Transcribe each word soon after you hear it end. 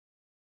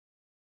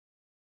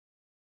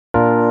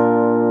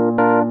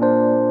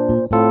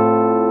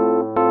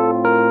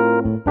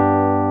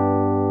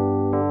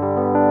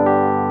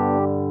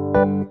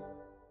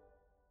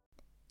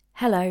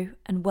Hello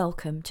and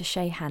welcome to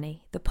Ashe,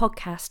 the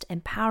podcast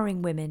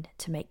empowering women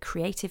to make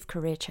creative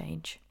career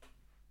change.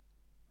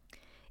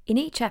 In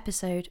each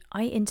episode,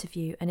 I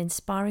interview an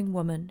inspiring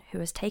woman who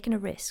has taken a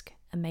risk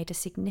and made a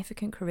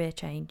significant career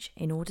change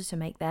in order to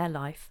make their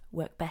life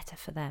work better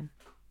for them.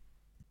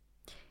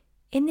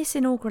 In this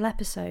inaugural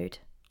episode,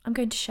 I'm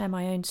going to share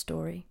my own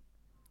story.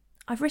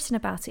 I've written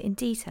about it in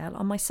detail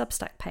on my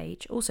Substack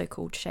page, also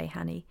called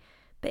Ashe,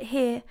 but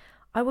here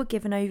I will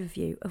give an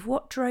overview of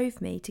what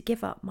drove me to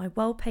give up my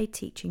well-paid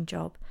teaching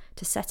job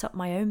to set up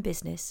my own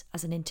business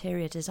as an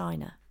interior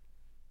designer.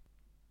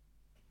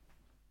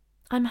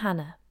 I'm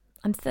Hannah.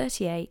 I'm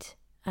 38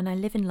 and I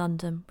live in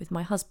London with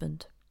my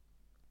husband.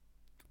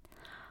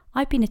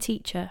 I've been a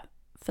teacher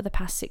for the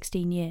past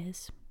 16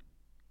 years.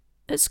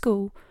 At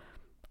school,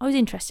 I was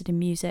interested in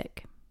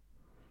music.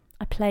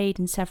 I played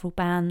in several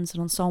bands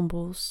and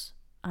ensembles,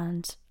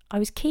 and I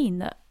was keen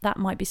that that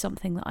might be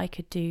something that I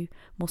could do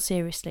more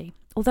seriously.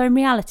 Although in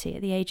reality,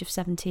 at the age of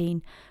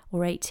 17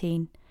 or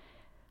 18,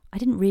 I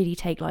didn't really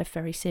take life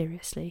very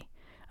seriously,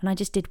 and I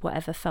just did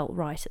whatever felt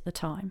right at the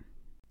time.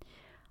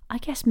 I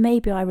guess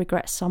maybe I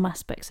regret some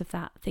aspects of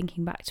that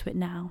thinking back to it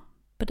now,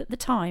 but at the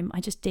time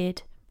I just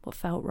did what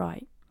felt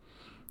right.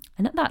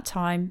 And at that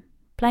time,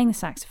 playing the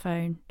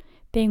saxophone,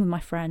 being with my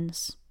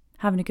friends,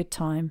 having a good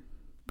time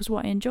was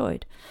what I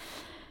enjoyed.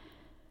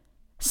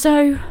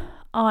 So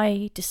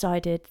I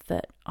decided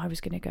that I was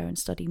going to go and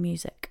study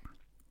music.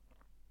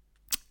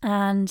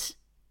 And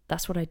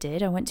that's what I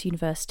did. I went to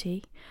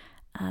university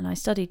and I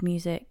studied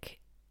music,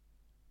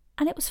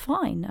 and it was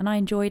fine, and I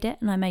enjoyed it,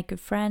 and I made good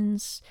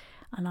friends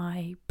and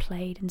I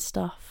played and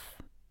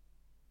stuff.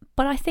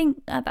 But I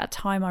think at that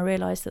time I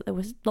realised that there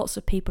was lots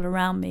of people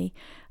around me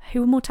who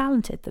were more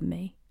talented than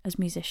me as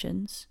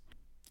musicians.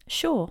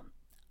 Sure,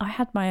 I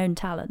had my own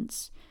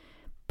talents,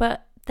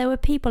 but there were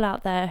people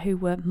out there who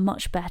were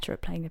much better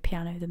at playing the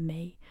piano than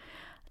me,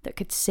 that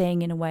could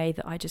sing in a way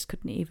that I just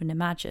couldn't even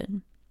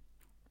imagine.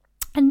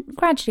 And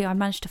gradually I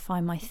managed to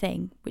find my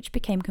thing, which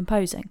became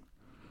composing.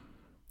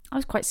 I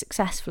was quite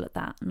successful at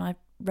that, and I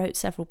wrote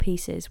several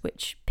pieces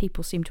which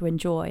people seemed to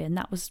enjoy, and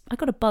I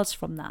got a buzz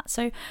from that.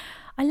 So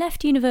I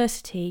left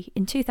university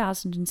in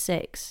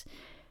 2006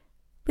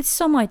 with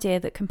some idea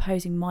that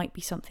composing might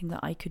be something that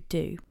I could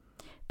do.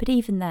 But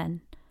even then,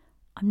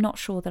 I'm not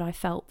sure that I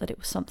felt that it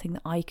was something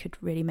that I could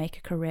really make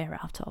a career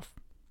out of.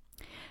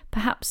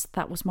 Perhaps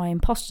that was my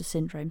imposter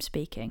syndrome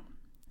speaking.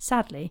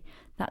 Sadly,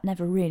 that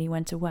never really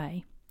went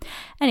away.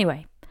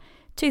 Anyway,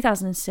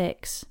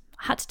 2006,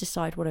 I had to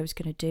decide what I was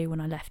going to do when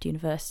I left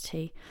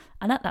university,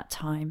 and at that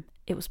time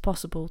it was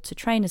possible to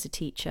train as a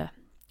teacher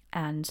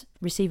and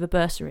receive a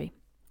bursary.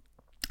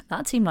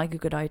 That seemed like a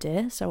good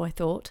idea, so I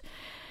thought.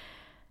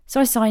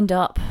 So I signed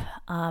up,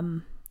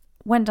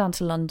 went down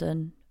to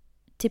London,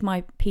 did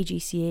my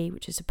PGCE,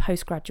 which is a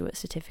postgraduate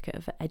certificate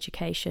of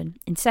education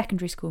in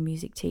secondary school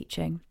music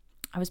teaching.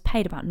 I was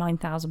paid about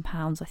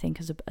 £9,000, I think,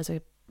 as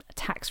a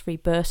tax-free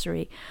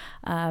bursary,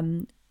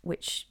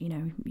 which, you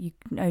know, you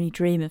can only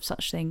dream of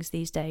such things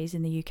these days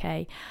in the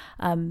UK.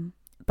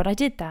 But I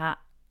did that,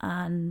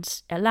 and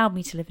it allowed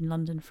me to live in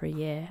London for a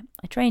year.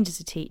 I trained as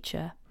a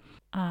teacher,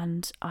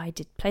 and I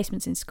did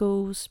placements in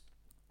schools,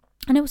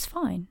 and it was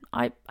fine.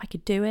 I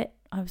could do it.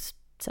 I was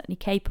certainly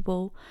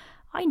capable.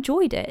 I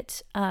enjoyed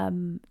it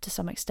to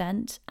some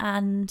extent,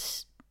 and,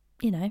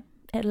 you know,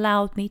 it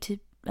allowed me to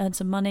earn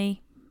some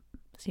money.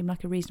 Seemed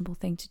like a reasonable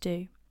thing to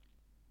do.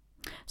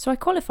 So I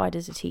qualified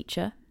as a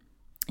teacher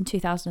in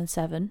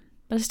 2007,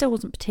 but I still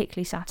wasn't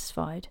particularly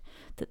satisfied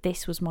that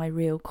this was my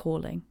real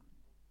calling.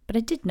 But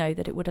I did know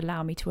that it would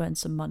allow me to earn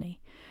some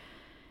money.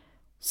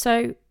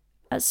 So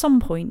at some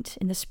point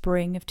in the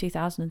spring of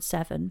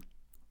 2007,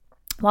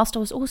 whilst I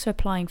was also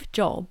applying for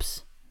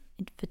jobs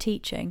for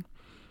teaching,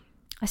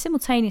 I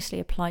simultaneously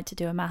applied to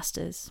do a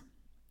master's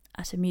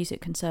at a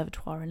music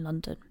conservatoire in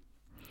London.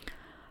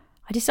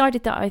 I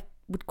decided that I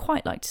would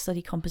quite like to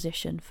study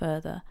composition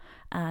further,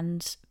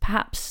 and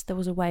perhaps there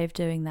was a way of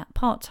doing that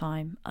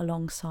part-time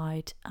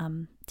alongside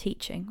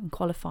teaching and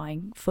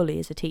qualifying fully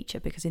as a teacher,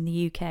 because in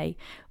the UK,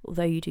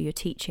 although you do your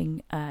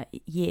teaching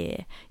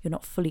year, you're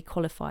not fully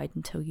qualified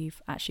until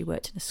you've actually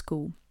worked in a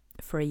school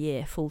for a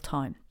year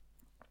full-time.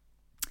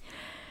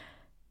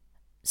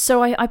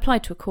 So I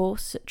applied to a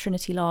course at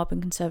Trinity Lab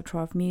and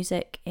Conservatoire of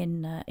Music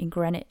in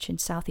Greenwich in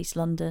southeast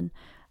London.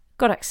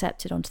 Got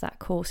accepted onto that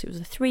course. It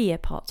was a 3-year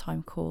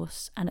part-time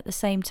course, and at the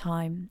same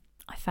time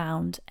I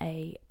found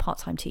a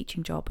part-time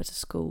teaching job at a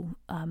school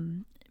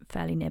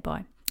fairly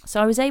nearby.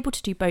 So I was able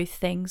to do both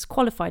things,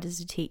 qualified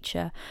as a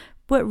teacher,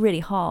 worked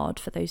really hard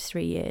for those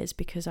 3 years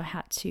because I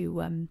had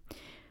to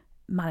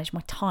manage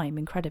my time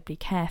incredibly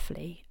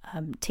carefully.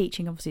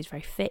 Teaching obviously is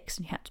very fixed,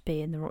 and you had to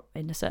be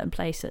in a certain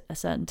place at a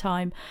certain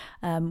time,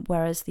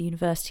 whereas the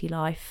university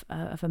life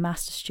of a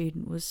master's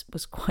student was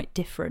quite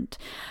different.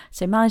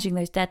 So managing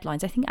those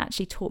deadlines, I think,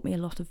 actually taught me a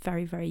lot of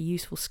very, very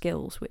useful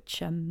skills,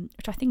 which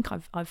I think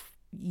I've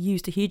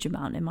used a huge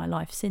amount in my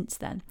life since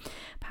then.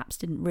 Perhaps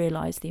didn't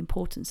realise the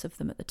importance of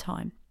them at the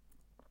time.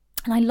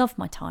 And I loved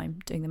my time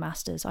doing the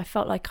masters. I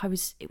felt like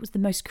it was the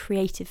most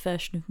creative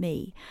version of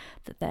me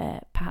that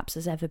there perhaps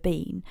has ever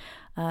been.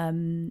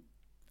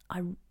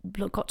 I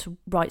got to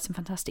write some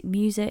fantastic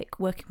music,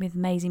 working with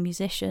amazing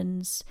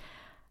musicians,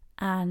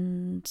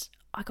 and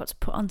I got to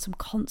put on some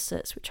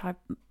concerts, which I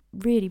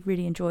really,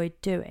 really enjoyed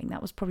doing.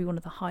 That was probably one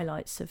of the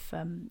highlights of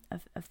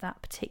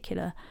that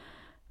particular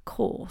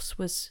course,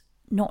 was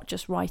not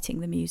just writing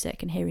the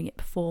music and hearing it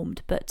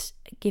performed, but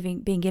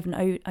being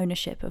given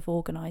ownership of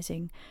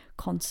organising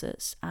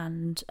concerts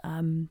and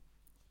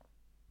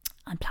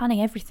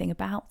planning everything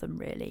about them,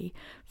 really,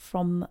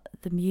 from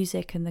the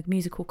music and the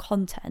musical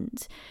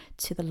content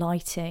to the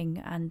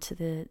lighting and to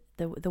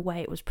the way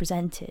it was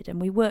presented.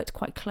 And we worked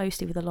quite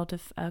closely with a lot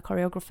of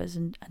choreographers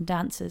and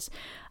dancers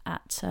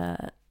at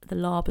the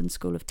Laban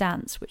School of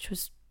Dance, which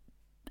was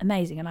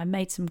amazing. And I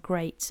made some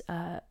great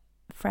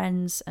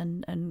friends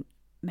and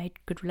made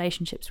good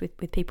relationships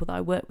with people that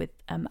I worked with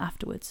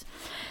afterwards.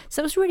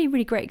 So it was really,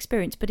 really great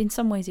experience, but in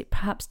some ways it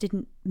perhaps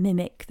didn't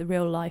mimic the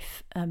real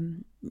life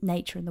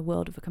nature and the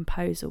world of a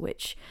composer,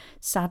 which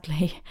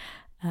sadly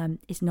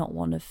is not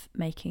one of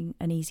making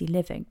an easy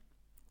living.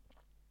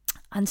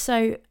 And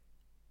so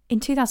in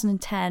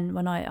 2010,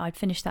 when I'd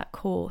finished that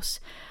course,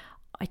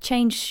 I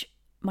changed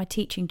my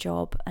teaching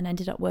job and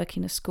ended up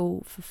working in a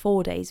school for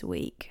 4 days a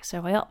week.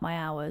 So I upped my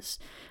hours,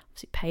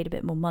 obviously paid a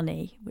bit more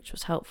money, which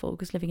was helpful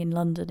because living in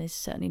London is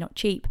certainly not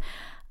cheap.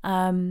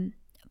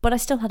 But I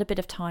still had a bit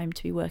of time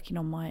to be working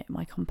on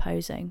my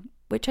composing,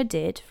 which I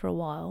did for a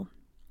while.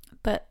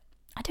 But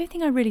I don't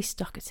think I really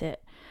stuck at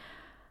it.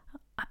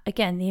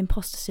 Again, the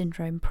imposter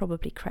syndrome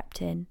probably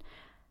crept in.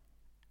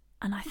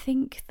 And I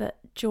think that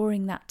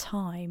during that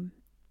time,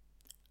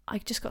 I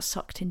just got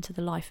sucked into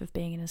the life of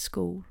being in a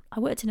school. I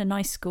worked in a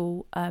nice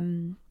school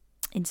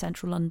in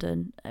central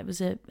London. It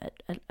was a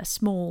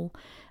small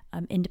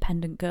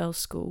independent girls'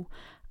 school,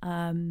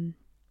 and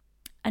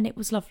it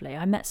was lovely.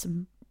 I met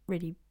some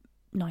really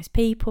nice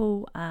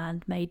people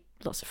and made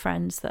lots of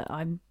friends that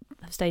I've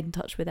stayed in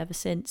touch with ever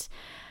since,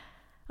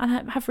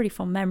 and I have really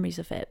fond memories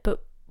of it.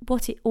 But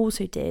what it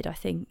also did, I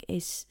think,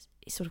 is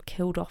it sort of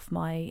killed off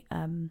my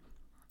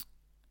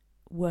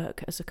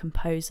work as a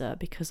composer,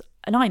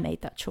 and I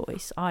made that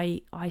choice.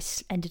 I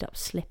ended up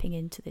slipping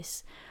into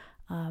this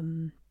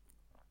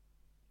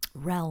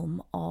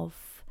realm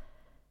of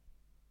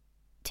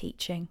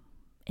teaching,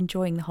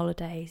 enjoying the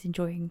holidays,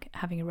 enjoying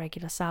having a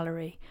regular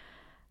salary,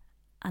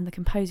 and the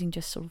composing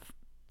just sort of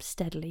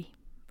steadily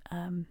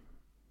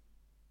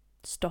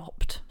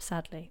stopped,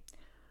 sadly.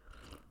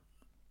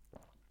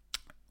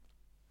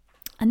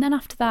 And then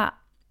after that,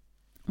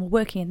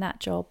 working in that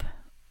job,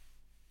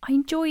 I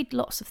enjoyed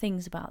lots of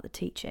things about the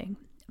teaching,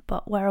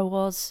 but where I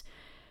was,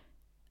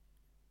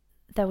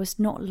 there was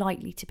not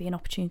likely to be an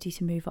opportunity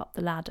to move up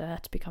the ladder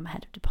to become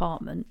head of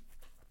department.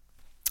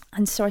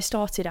 And so I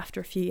started, after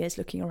a few years,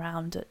 looking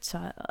around at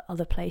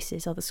other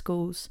places, other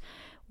schools,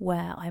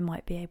 where I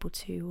might be able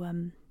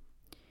to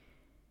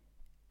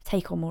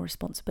take on more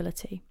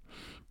responsibility.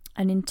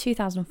 And in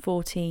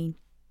 2014,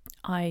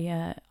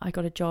 I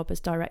got a job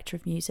as director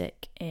of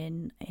music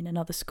in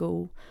another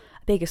school,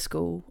 a bigger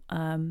school,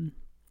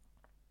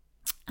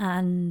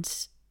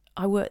 and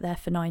I worked there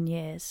for 9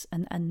 years,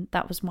 and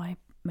that was my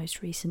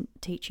most recent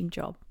teaching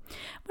job.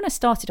 When I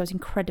started, I was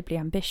incredibly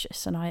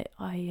ambitious, and I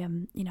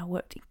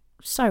worked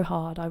so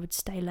hard. I would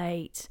stay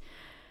late.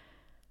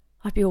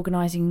 I'd be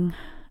organising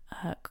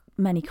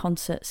many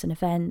concerts and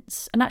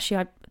events, and actually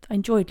I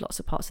enjoyed lots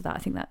of parts of that. I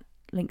think that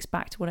links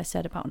back to what I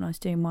said about when I was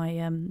doing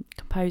my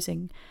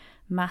composing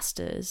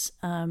masters.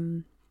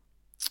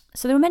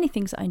 So there were many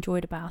things that I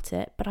enjoyed about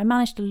it, but I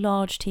managed a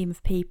large team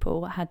of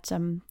people. I had I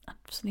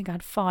think I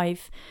had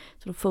 5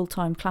 sort of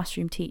full-time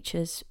classroom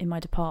teachers in my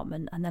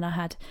department, and then I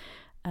had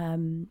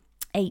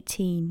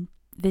 18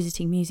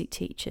 visiting music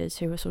teachers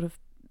who were sort of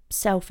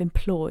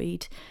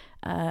self-employed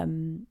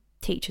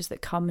teachers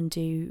that come and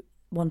do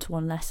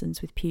one-to-one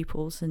lessons with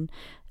pupils, and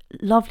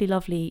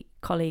lovely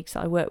colleagues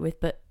that I work with.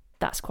 But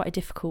that's quite a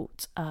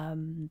difficult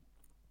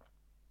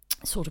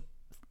sort of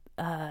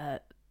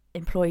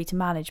employee to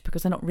manage,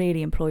 because they're not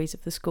really employees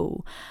of the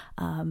school,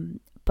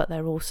 but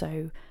they're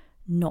also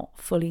not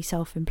fully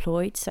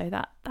self-employed. So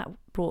that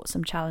brought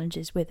some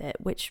challenges with it,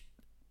 which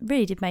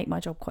really did make my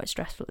job quite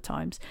stressful at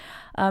times.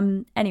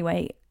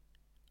 Anyway,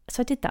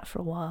 so I did that for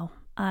a while,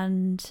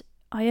 and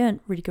I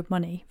earned really good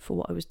money for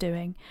what I was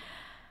doing,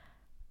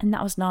 and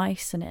that was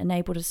nice, and it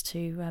enabled us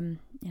to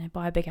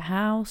buy a bigger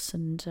house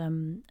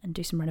and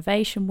do some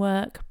renovation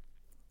work.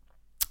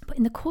 But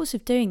in the course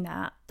of doing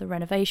that, the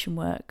renovation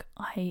work,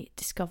 I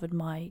discovered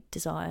my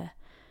desire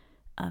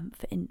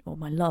or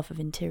my love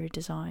of interior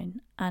design.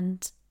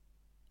 And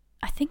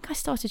I think I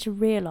started to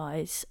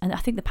realise, and I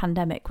think the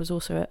pandemic was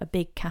also a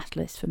big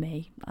catalyst for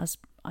me, as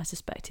I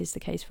suspect is the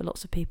case for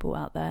lots of people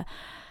out there.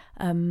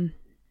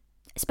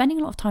 Spending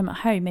a lot of time at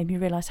home made me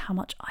realise how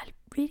much I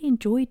really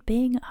enjoyed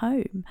being at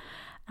home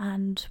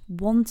and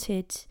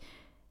wanted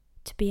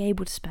to be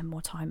able to spend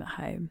more time at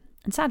home.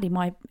 And sadly,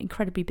 my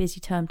incredibly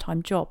busy term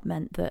time job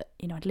meant that,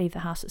 I'd leave the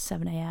house at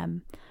 7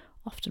 a.m,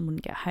 often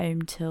wouldn't get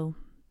home till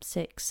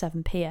 6,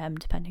 7 p.m,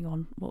 depending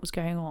on what was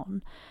going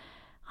on.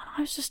 And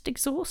I was just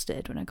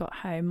exhausted when I got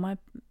home. My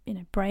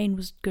brain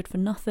was good for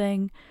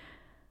nothing.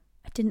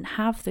 I didn't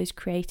have those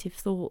creative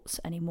thoughts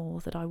anymore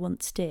that I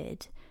once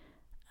did.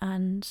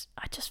 And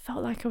I just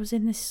felt like I was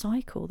in this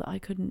cycle that I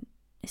couldn't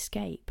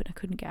escape and I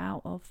couldn't get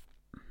out of.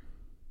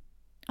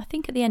 I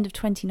think at the end of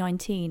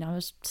 2019, I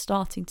was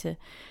starting to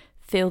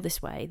feel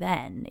this way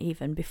then,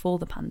 even before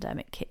the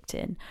pandemic kicked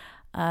in,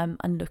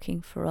 and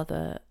looking for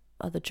other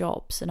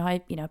jobs. And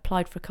I,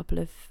 applied for a couple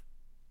of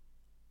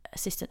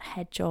assistant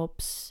head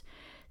jobs,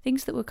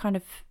 things that were kind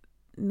of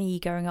me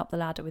going up the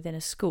ladder within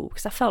a school,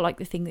 because I felt like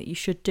the thing that you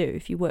should do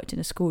if you worked in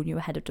a school and you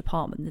were head of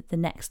department, the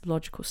next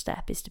logical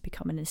step is to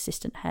become an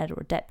assistant head or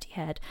a deputy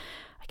head,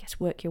 I guess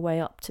work your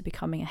way up to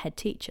becoming a head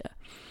teacher.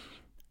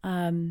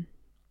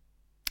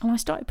 And I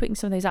started putting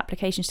some of those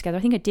applications together.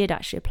 I think I did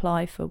actually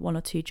apply for 1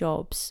 or 2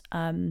 jobs.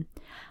 And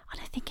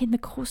I think in the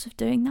course of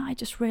doing that, I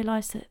just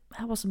realised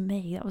that wasn't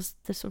me. That was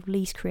the sort of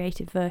least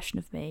creative version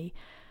of me.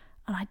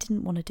 And I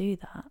didn't want to do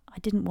that. I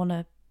didn't want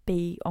to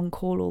be on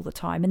call all the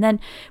time. And then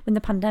when the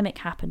pandemic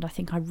happened, I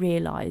think I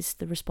realised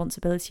the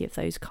responsibility of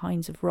those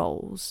kinds of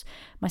roles.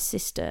 My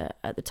sister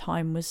at the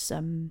time was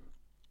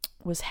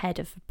head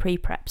of a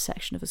pre-prep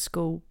section of a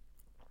school.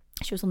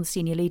 She was on the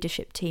senior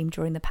leadership team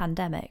during the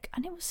pandemic,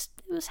 and it was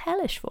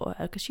hellish for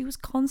her because she was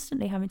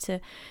constantly having to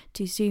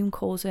do Zoom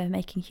calls with her,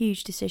 making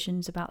huge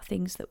decisions about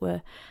things that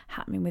were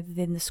happening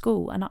within the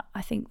school. And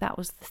I think that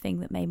was the thing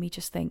that made me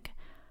just think,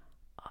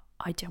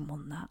 I don't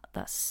want that.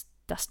 That's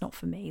not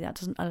for me. That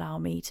doesn't allow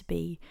me to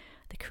be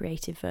the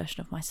creative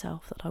version of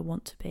myself that I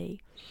want to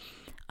be.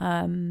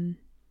 But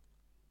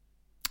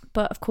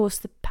of course,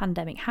 the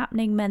pandemic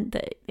happening meant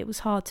that it was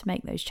hard to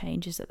make those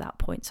changes at that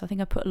point. So I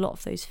think I put a lot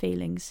of those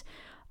feelings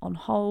on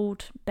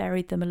hold,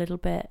 buried them a little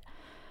bit.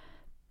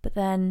 But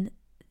then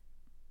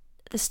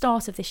at the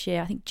start of this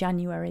year, I think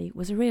January,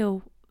 was a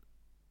real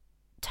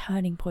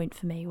turning point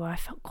for me where I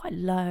felt quite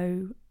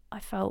low. I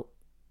felt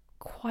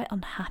quite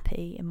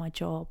unhappy in my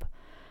job.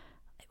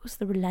 It was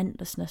the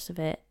relentlessness of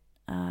it.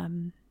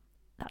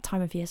 That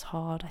time of year is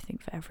hard, I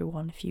think, for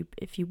everyone.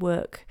 If you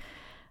work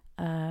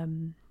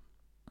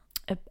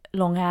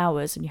long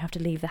hours and you have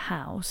to leave the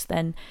house,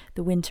 then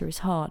the winter is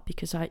hard,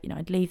 because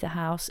I'd leave the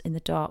house in the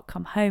dark,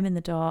 come home in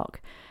the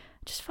dark.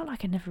 I just felt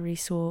like I never really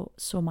saw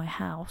my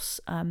house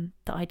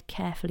that I'd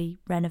carefully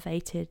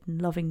renovated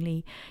and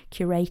lovingly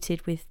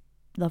curated with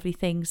lovely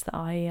things that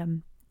I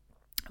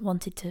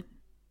wanted to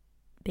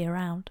be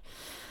around.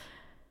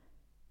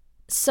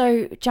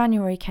 So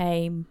January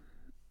came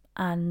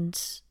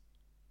and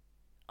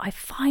I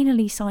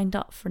finally signed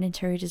up for an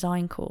interior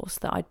design course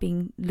that I'd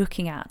been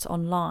looking at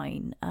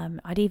online.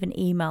 I'd even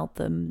emailed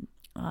them,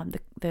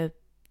 the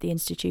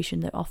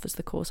institution that offers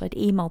the course. I'd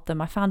emailed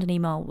them. I found an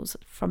email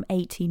from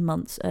 18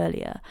 months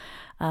earlier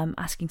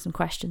asking some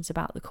questions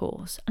about the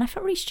course. And I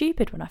felt really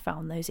stupid when I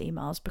found those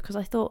emails, because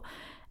I thought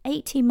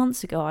 18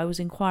 months ago I was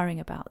inquiring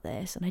about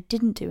this and I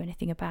didn't do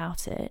anything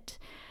about it.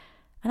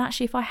 And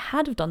actually, if I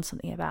had have done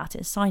something about it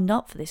and signed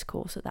up for this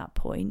course at that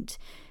point,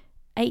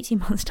 18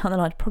 months down the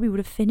line, I probably would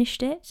have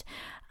finished it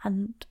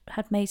and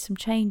had made some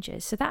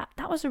changes. So that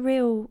was a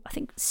real, I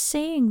think,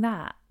 seeing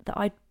that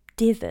I'd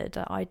dithered,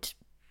 that I'd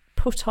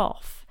put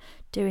off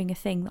doing a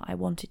thing that I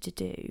wanted to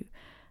do,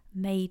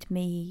 made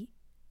me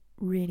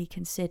really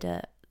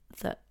consider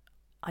that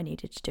I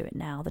needed to do it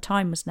now. The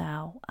time was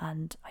now,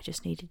 and I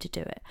just needed to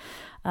do it.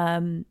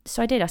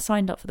 So I did. I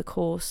signed up for the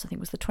course. I think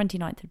it was the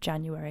 29th of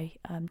January,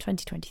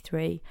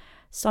 2023.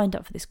 Signed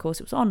up for this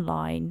course. It was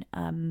online.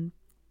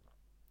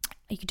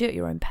 You could do it at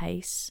your own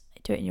pace,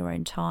 do it in your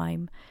own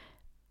time.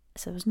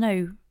 So there was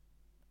no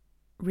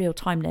real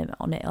time limit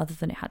on it, other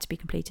than it had to be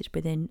completed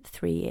within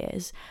 3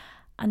 years.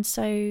 And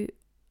so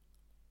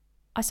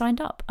I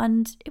signed up,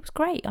 and it was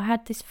great. I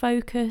had this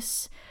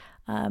focus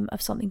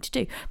of something to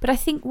do. But I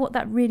think what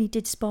that really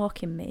did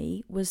spark in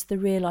me was the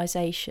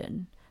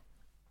realisation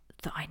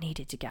that I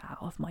needed to get out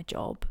of my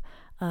job.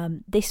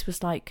 This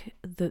was like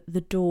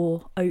the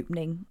door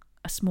opening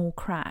a small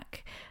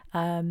crack,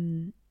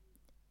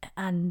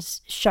 and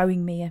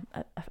showing me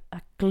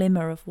a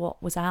glimmer of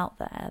what was out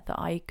there that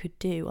I could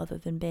do other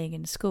than being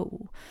in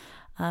school.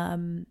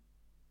 And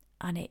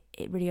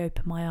it really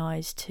opened my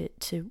eyes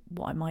to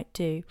what I might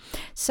do.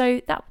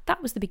 So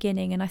that was the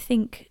beginning. And I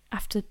think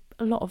after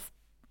a lot of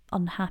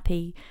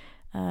unhappy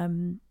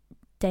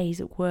days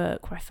at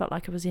work where I felt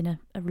like I was in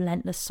a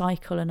relentless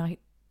cycle and I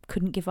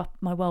couldn't give up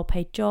my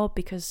well-paid job,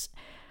 because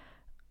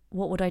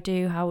what would I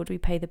do? How would we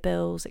pay the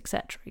bills,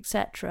 etc.,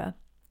 etc.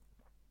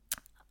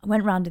 I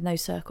went round in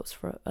those circles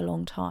for a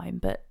long time,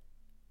 but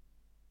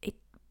it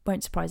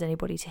won't surprise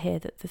anybody to hear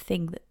that the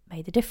thing that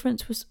made the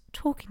difference was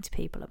talking to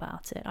people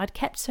about it. I'd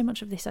kept so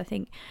much of this, I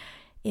think,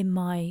 in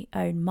my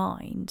own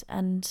mind,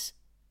 and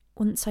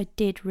once I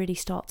did really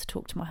start to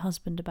talk to my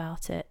husband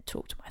about it,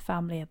 talk to my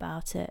family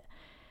about it,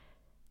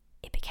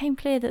 it became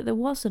clear that there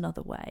was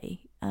another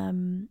way,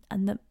 and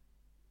that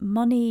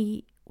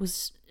money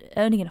was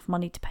earning enough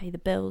money to pay the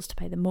bills, to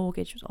pay the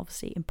mortgage was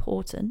obviously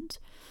important,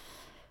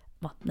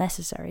 well,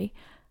 necessary,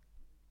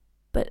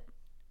 but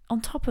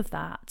on top of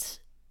that,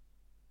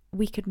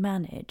 we could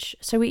manage.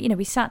 So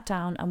we sat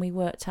down and we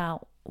worked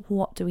out,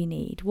 what do we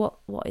need? What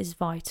is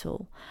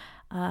vital?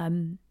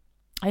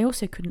 I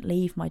also couldn't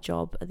leave my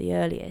job at the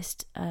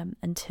earliest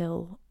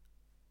until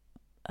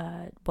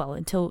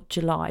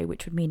July,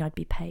 which would mean I'd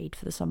be paid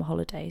for the summer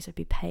holidays. I'd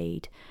be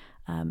paid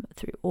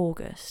through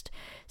August.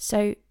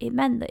 So it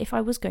meant that if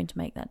I was going to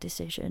make that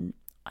decision,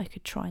 I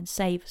could try and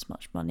save as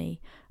much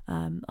money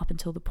up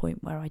until the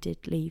point where I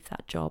did leave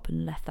that job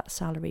and left that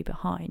salary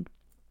behind.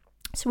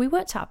 So we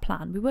worked out a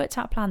plan. We worked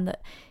out a plan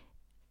that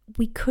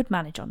we could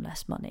manage on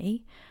less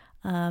money.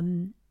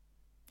 And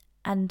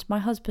my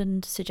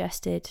husband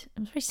suggested, it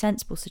was a very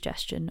sensible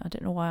suggestion, I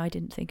don't know why I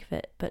didn't think of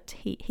it, but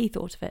he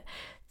thought of it,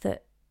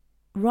 that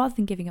rather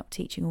than giving up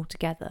teaching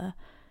altogether,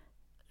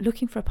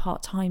 looking for a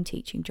part-time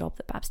teaching job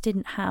that perhaps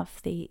didn't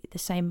have the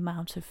same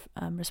amount of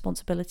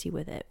responsibility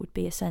with it would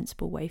be a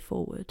sensible way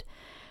forward,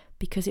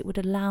 because it would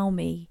allow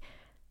me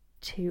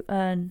to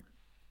earn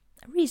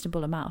a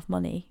reasonable amount of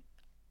money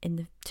in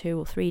the 2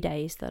 or 3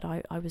 days that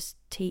I was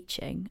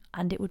teaching,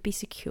 and it would be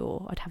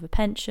secure. I'd have a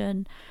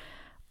pension,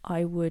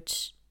 I would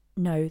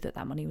know that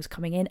money was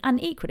coming in,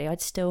 and equally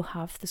I'd still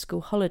have the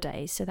school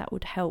holidays, so that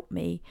would help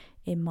me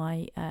in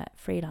my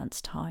freelance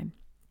time.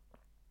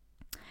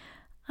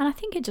 And I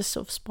think it just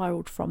sort of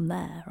spiraled from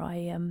there.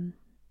 I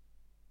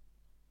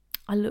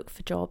looked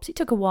for jobs. It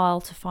took a while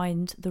to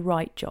find the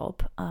right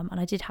job, and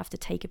I did have to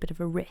take a bit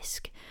of a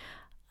risk.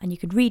 And you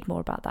can read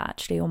more about that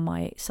actually on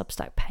my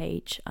Substack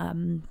page.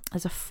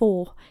 As a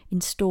 4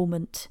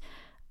 instalment.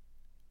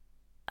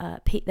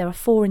 There are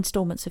 4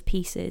 instalments of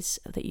pieces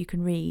that you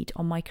can read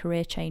on my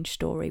career change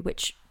story,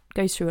 which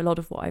goes through a lot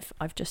of what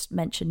I've just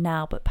mentioned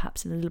now, but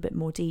perhaps in a little bit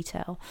more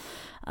detail,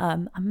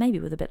 and maybe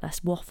with a bit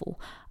less waffle.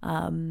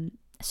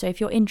 So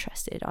if you're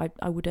interested,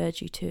 I would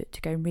urge you to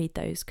go and read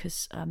those,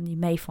 because you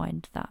may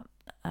find that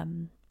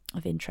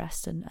of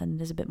interest, and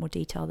there's a bit more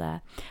detail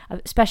there,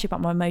 especially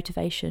about my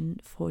motivation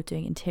for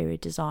doing interior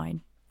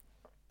design.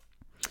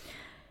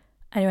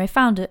 Anyway, I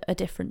found a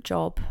different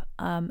job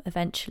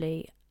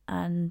eventually.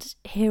 And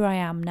here I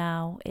am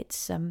now.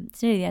 It's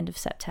nearly the end of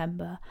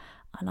September,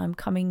 and I'm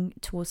coming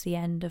towards the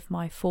end of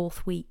my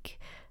 4th week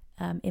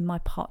in my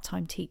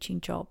part-time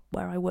teaching job,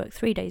 where I work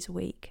 3 days a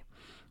week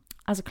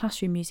as a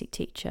classroom music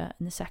teacher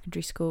in the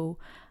secondary school.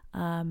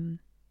 And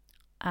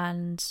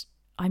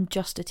I'm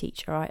just a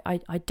teacher.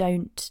 I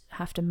don't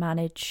have to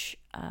manage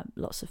I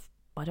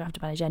don't have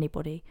to manage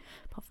anybody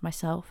apart from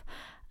myself.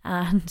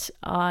 And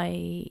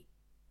I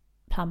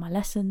plan my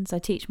lessons, I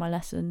teach my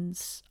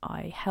lessons,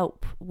 I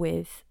help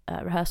with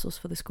rehearsals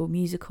for the school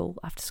musical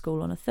after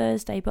school on a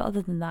Thursday, but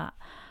other than that,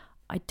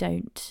 I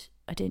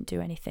didn't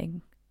do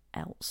anything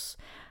else.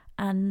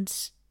 And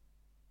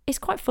it's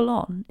quite full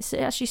on. It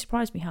actually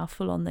surprised me how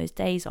full on those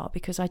days are,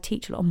 because I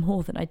teach a lot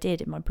more than I did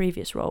in my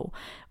previous role,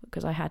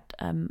 because I had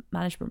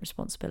management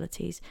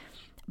responsibilities.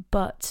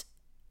 But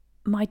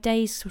my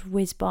days sort of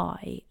whiz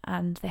by,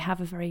 and they have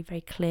a very,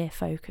 very clear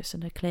focus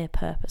and a clear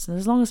purpose. And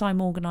as long as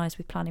I'm organised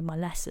with planning my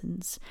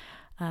lessons,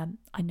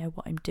 I know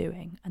what I'm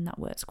doing, and that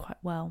works quite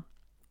well.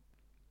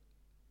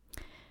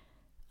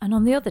 And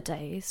on the other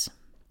days,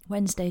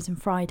 Wednesdays and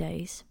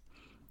Fridays,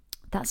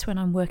 that's when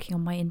I'm working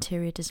on my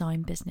interior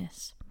design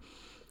business.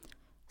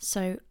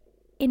 So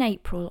in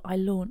April, I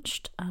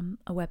launched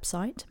a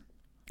website.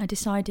 I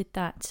decided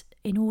that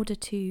in order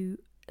to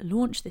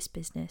launch this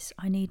business,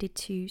 I needed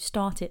to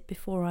start it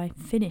before I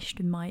finished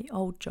in my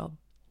old job,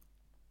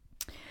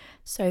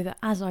 so that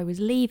as I was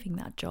leaving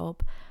that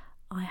job,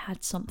 I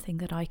had something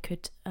that I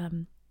could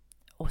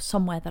or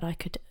somewhere that I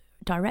could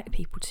direct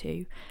people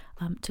to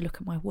look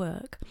at my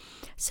work.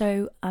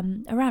 So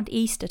around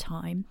Easter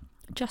time,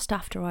 just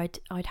after I'd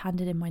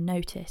handed in my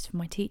notice for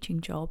my teaching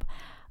job,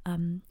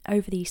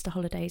 over the Easter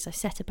holidays, I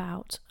set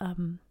about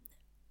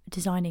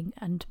designing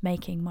and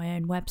making my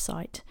own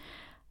website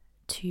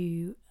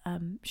to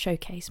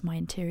showcase my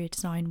interior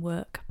design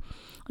work.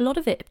 A lot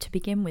of it, to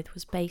begin with,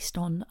 was based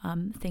on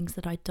things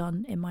that I'd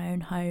done in my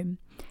own home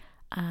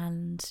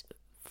and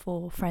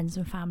for friends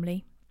and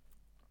family.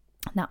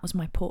 And that was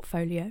my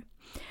portfolio.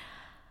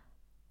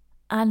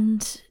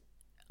 And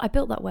I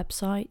built that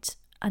website,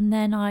 and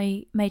then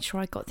I made sure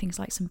I got things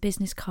like some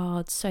business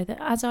cards, so that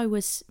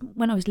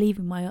when I was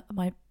leaving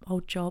my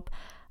old job,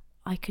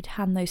 I could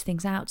hand those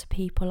things out to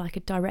people. I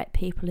could direct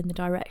people in the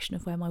direction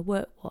of where my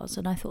work was,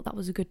 and I thought that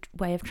was a good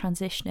way of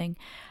transitioning,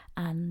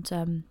 and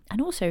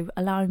also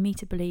allowing me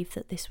to believe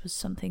that this was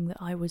something that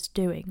I was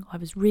doing. I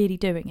was really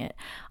doing it.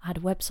 I had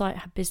a website, I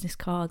had business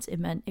cards. It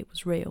meant it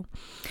was real.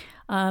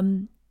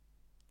 And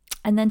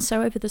then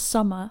so over the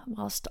summer,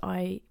 whilst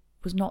I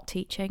was not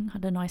teaching,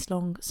 had a nice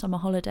long summer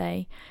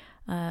holiday,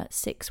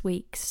 6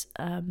 weeks.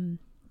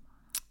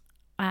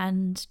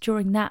 And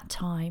during that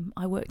time,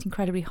 I worked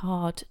incredibly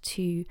hard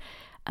to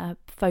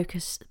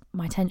focus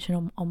my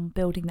attention on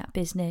building that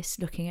business,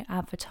 looking at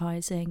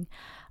advertising.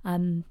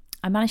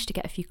 I managed to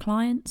get a few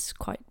clients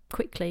quite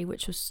quickly,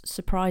 which was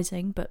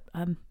surprising, but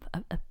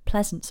a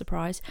pleasant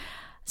surprise.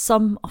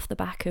 Some off the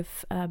back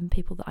of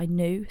people that I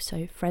knew,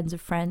 so friends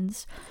of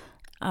friends.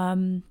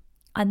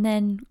 And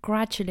then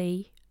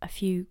gradually, a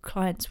few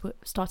clients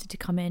started to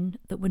come in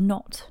that were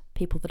not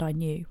people that I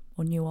knew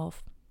or knew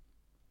of.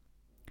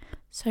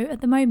 So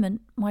at the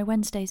moment, my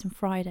Wednesdays and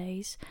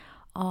Fridays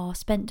are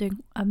spent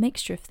doing a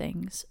mixture of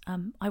things.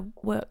 I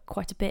work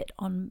quite a bit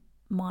on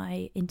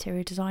my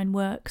interior design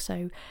work,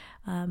 so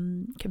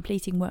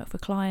completing work for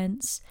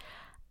clients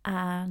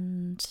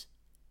and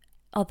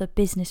other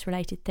business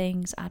related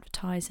things,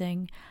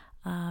 advertising,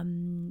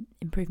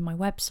 improving my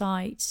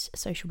website,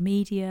 social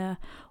media,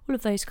 all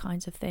of those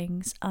kinds of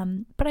things.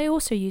 But I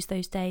also use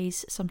those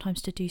days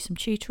sometimes to do some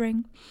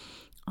tutoring.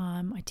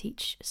 I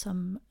teach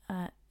some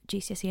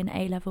GCSE and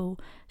A-level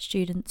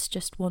students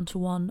just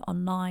one-to-one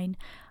online.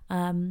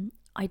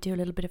 I do a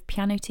little bit of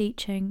piano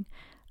teaching,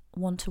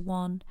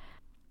 one-to-one.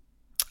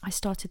 I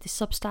started this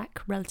Substack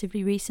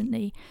relatively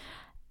recently,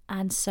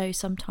 and so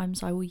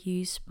sometimes I will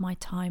use my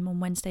time on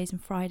Wednesdays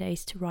and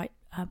Fridays to write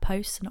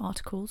posts and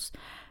articles,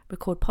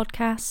 record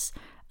podcasts,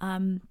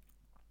 and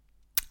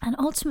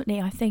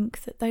ultimately I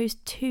think that those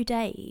 2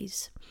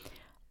 days,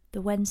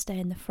 the Wednesday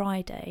and the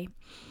Friday,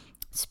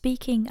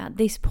 speaking at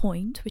this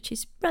point, which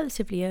is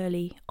relatively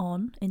early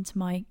on into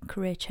my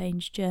career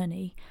change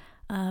journey,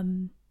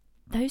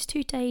 those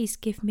 2 days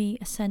give me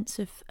a sense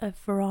of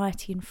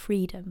variety and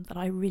freedom that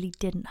I really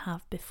didn't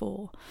have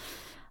before.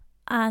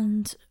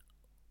 And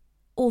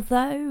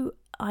although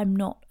I'm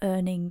not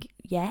earning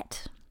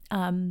yet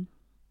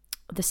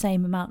the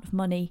same amount of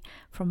money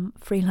from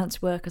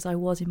freelance work as I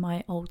was in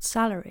my old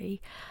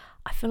salary,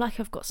 I feel like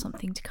I've got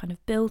something to kind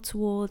of build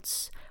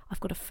towards. I've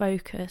got a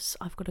focus,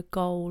 I've got a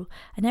goal,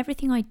 and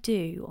everything I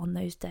do on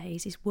those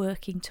days is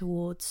working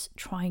towards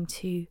trying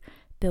to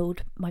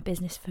build my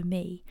business for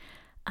me.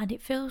 And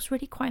it feels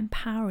really quite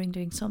empowering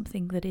doing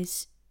something that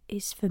is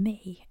for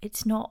me.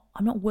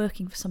 I'm not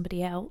working for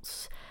somebody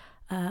else.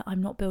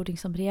 I'm not building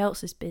somebody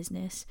else's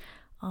business.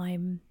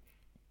 I'm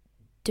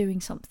doing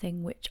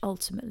something which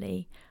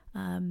ultimately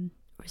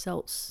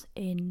results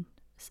in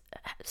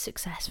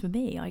success for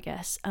me, I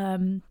guess.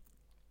 And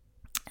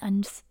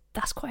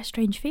that's quite a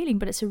strange feeling,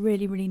 but it's a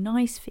really, really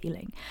nice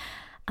feeling.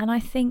 And I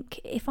think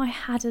if I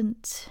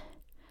hadn't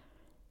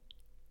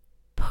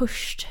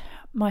pushed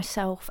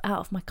myself out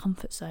of my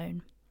comfort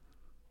zone,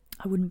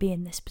 I wouldn't be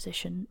in this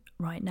position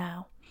right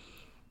now.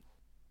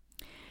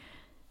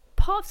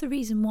 Part of the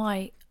reason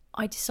why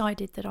I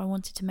decided that I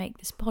wanted to make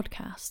this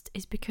podcast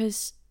is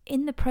because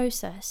in the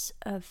process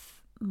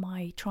of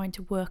my trying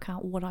to work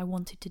out what I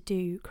wanted to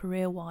do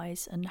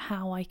career-wise and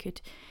how I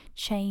could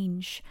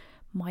change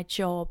my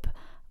job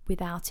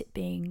without it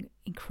being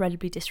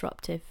incredibly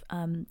disruptive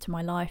to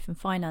my life and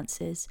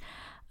finances,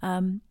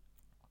 I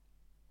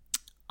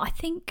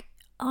think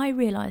I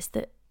realised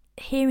that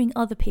hearing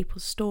other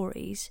people's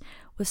stories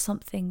was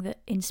something that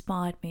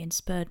inspired me and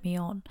spurred me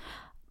on.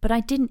 But I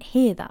didn't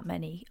hear that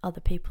many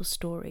other people's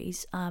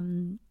stories.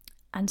 And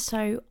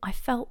so I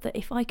felt that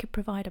if I could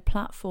provide a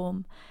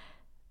platform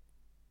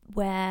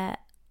where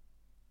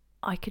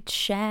I could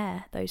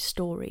share those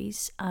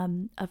stories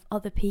of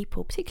other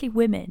people, particularly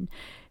women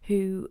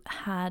who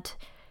had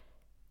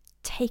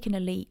taken a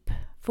leap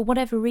for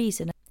whatever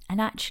reason. And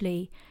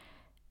actually,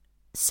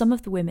 some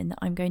of the women that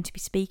I'm going to be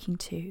speaking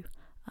to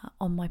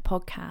on my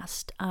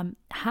podcast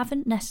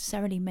haven't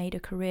necessarily made a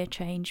career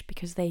change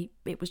because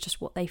it was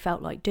just what they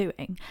felt like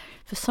doing.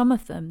 For some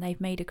of them, they've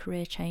made a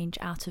career change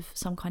out of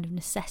some kind of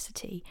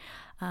necessity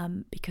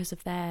because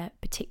of their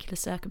particular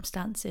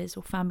circumstances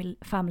or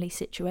family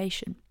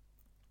situation.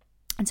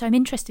 And so I'm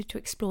interested to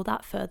explore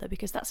that further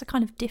because that's a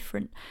kind of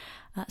different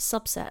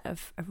subset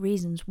of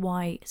reasons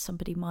why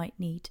somebody might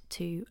need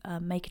to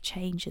make a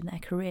change in their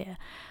career,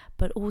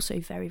 but also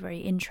very, very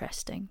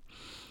interesting.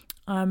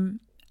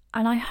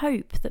 And I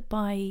hope that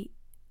by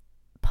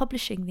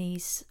publishing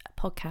these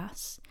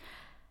podcasts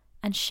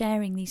and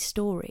sharing these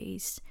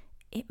stories,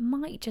 it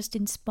might just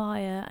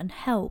inspire and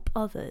help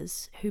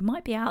others who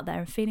might be out there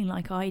and feeling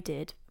like I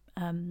did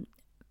a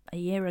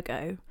year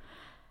ago,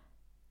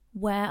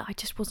 where I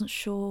just wasn't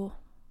sure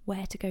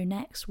where to go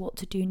next, what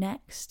to do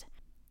next.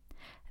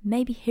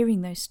 Maybe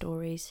hearing those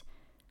stories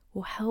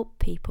will help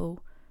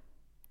people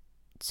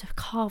to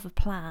carve a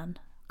plan,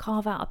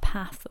 carve out a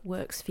path that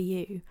works for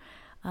you,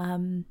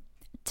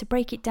 to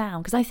break it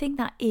down, because I think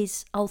that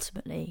is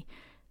ultimately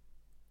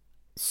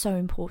so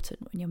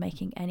important when you're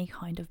making any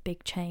kind of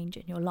big change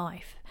in your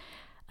life.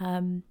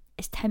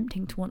 It's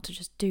tempting to want to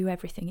just do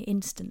everything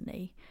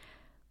instantly,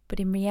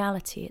 but in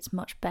reality it's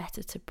much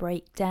better to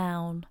break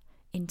down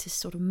into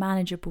sort of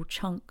manageable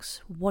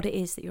chunks what it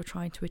is that you're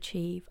trying to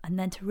achieve, and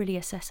then to really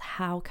assess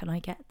how can I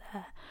get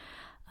there.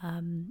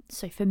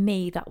 So for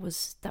me, that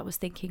was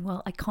thinking,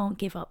 well, I can't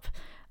give up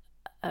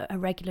a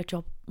regular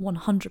job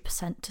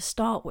 100% to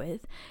start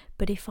with,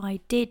 but if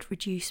I did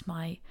reduce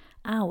my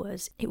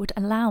hours, it would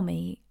allow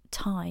me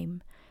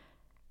time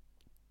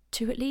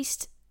to at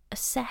least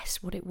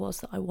assess what it was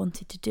that I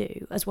wanted to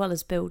do, as well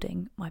as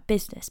building my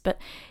business. But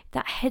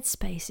that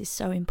headspace is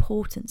so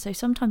important. So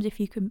sometimes if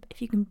you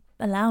can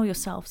allow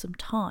yourself some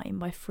time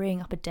by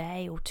freeing up a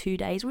day or 2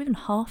 days or even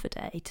half a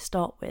day to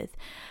start with,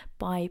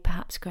 by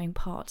perhaps going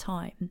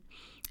part-time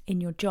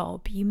in your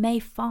job, you may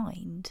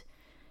find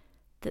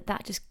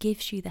that just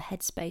gives you the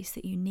headspace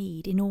that you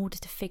need in order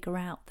to figure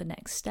out the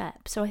next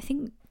step. So I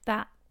think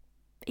that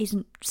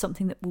isn't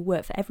something that will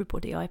work for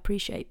everybody, I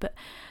appreciate, but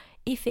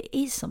if it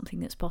is something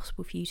that's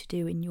possible for you to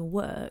do in your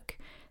work,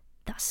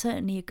 that's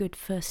certainly a good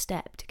first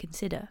step to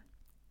consider.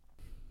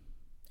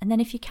 And then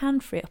if you can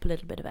free up a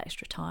little bit of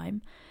extra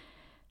time,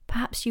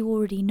 perhaps you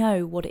already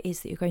know what it is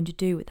that you're going to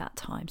do with that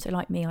time. So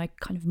like me, I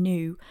kind of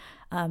knew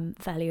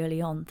fairly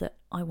early on that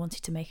I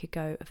wanted to make a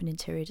go of an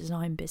interior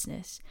design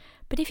business.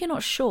 But if you're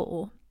not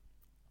sure,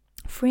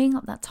 freeing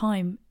up that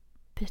time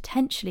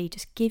potentially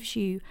just gives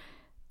you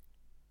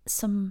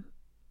some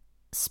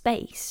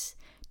space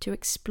to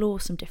explore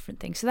some different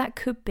things. So that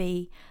could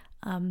be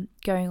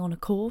going on a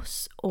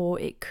course, or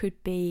it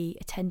could be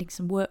attending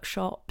some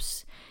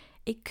workshops.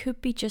 It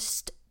could be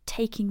just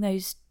taking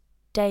those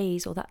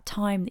days or that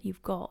time that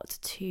you've got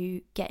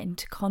to get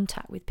into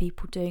contact with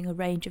people doing a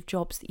range of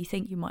jobs that you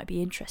think you might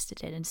be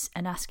interested in,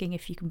 and asking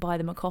if you can buy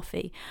them a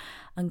coffee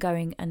and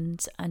going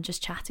and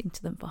just chatting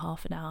to them for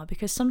half an hour.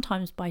 Because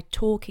sometimes by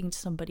talking to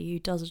somebody who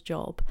does a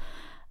job,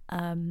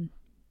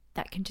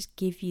 that can just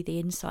give you the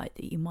insight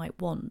that you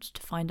might want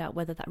to find out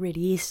whether that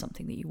really is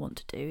something that you want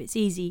to do. It's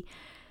easy,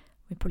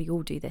 we probably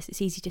all do this,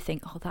 it's easy to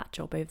think, oh, that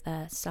job over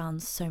there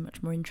sounds so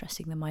much more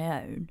interesting than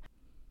my own.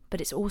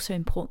 But it's also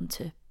important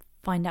to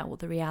find out what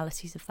the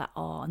realities of that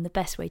are, and the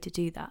best way to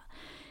do that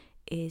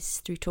is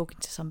through talking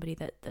to somebody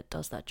that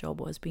does that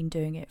job or has been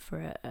doing it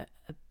for a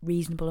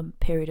reasonable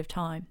period of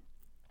time.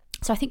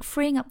 So I think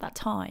freeing up that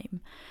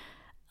time,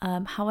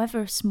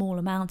 however small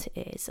amount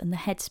it is, and the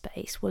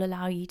headspace will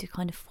allow you to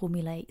kind of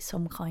formulate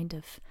some kind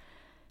of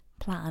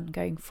plan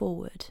going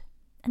forward.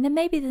 And then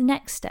maybe the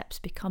next steps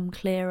become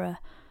clearer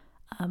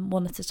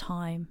one at a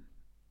time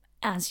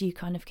as you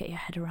kind of get your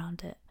head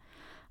around it.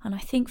 And I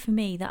think for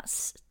me,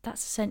 that's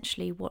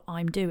essentially what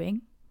I'm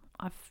doing.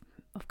 I've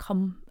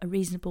come a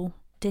reasonable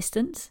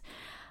distance,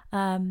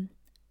 and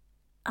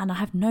I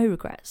have no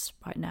regrets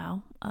right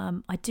now.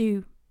 I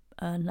do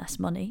earn less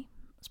money.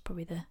 That's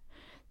probably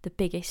the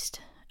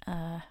biggest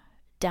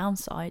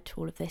downside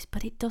to all of this,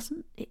 but it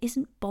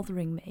isn't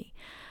bothering me.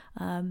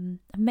 I've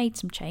made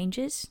some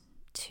changes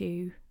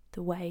to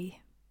the way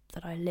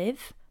that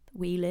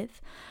we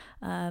live.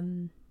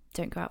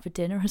 Don't go out for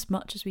dinner as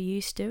much as we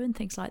used to and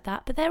things like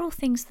that. But they're all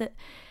things that,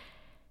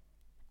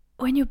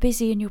 when you're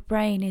busy and your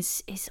brain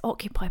is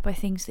occupied by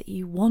things that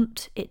you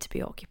want it to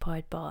be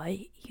occupied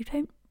by, you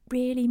don't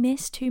really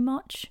miss too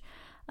much.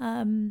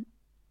 And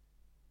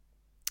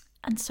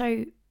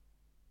so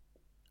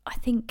I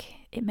think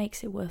it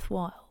makes it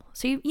worthwhile.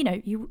 So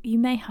you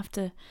may have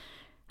to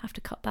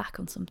cut back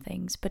on some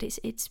things, but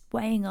it's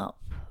weighing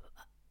up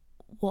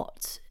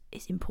what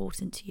is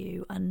important to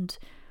you and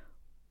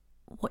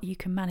what you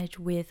can manage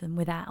with and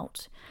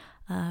without,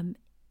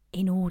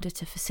 in order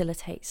to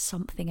facilitate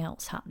something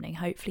else happening,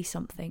 hopefully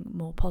something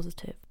more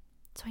positive.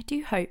 So I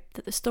do hope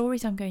that the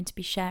stories I'm going to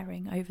be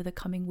sharing over the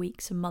coming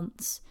weeks and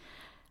months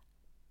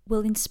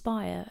will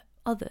inspire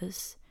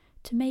others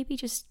to maybe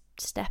just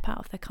step out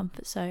of their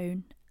comfort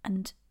zone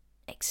and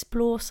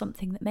explore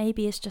something that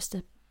maybe is just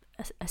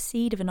a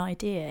seed of an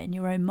idea in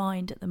your own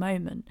mind at the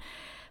moment,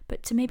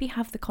 but to maybe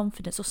have the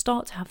confidence, or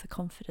start to have the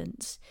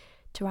confidence,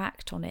 to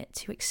act on it,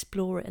 to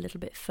explore it a little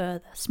bit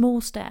further. Small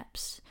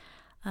steps.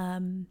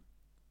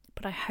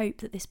 But I hope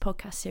that this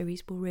podcast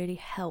series will really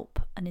help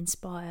and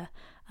inspire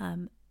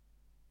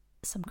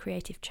some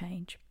creative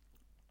change.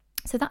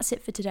 So that's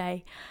it for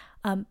today.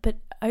 But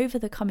over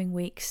the coming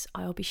weeks,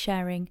 I'll be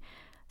sharing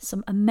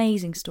some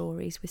amazing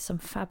stories with some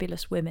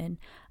fabulous women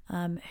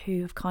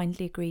who have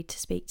kindly agreed to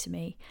speak to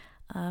me.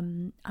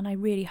 And I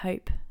really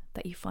hope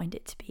that you find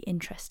it to be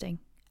interesting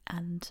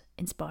and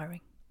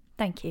inspiring.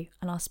 Thank you,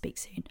 and I'll speak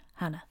soon.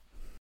 Hannah.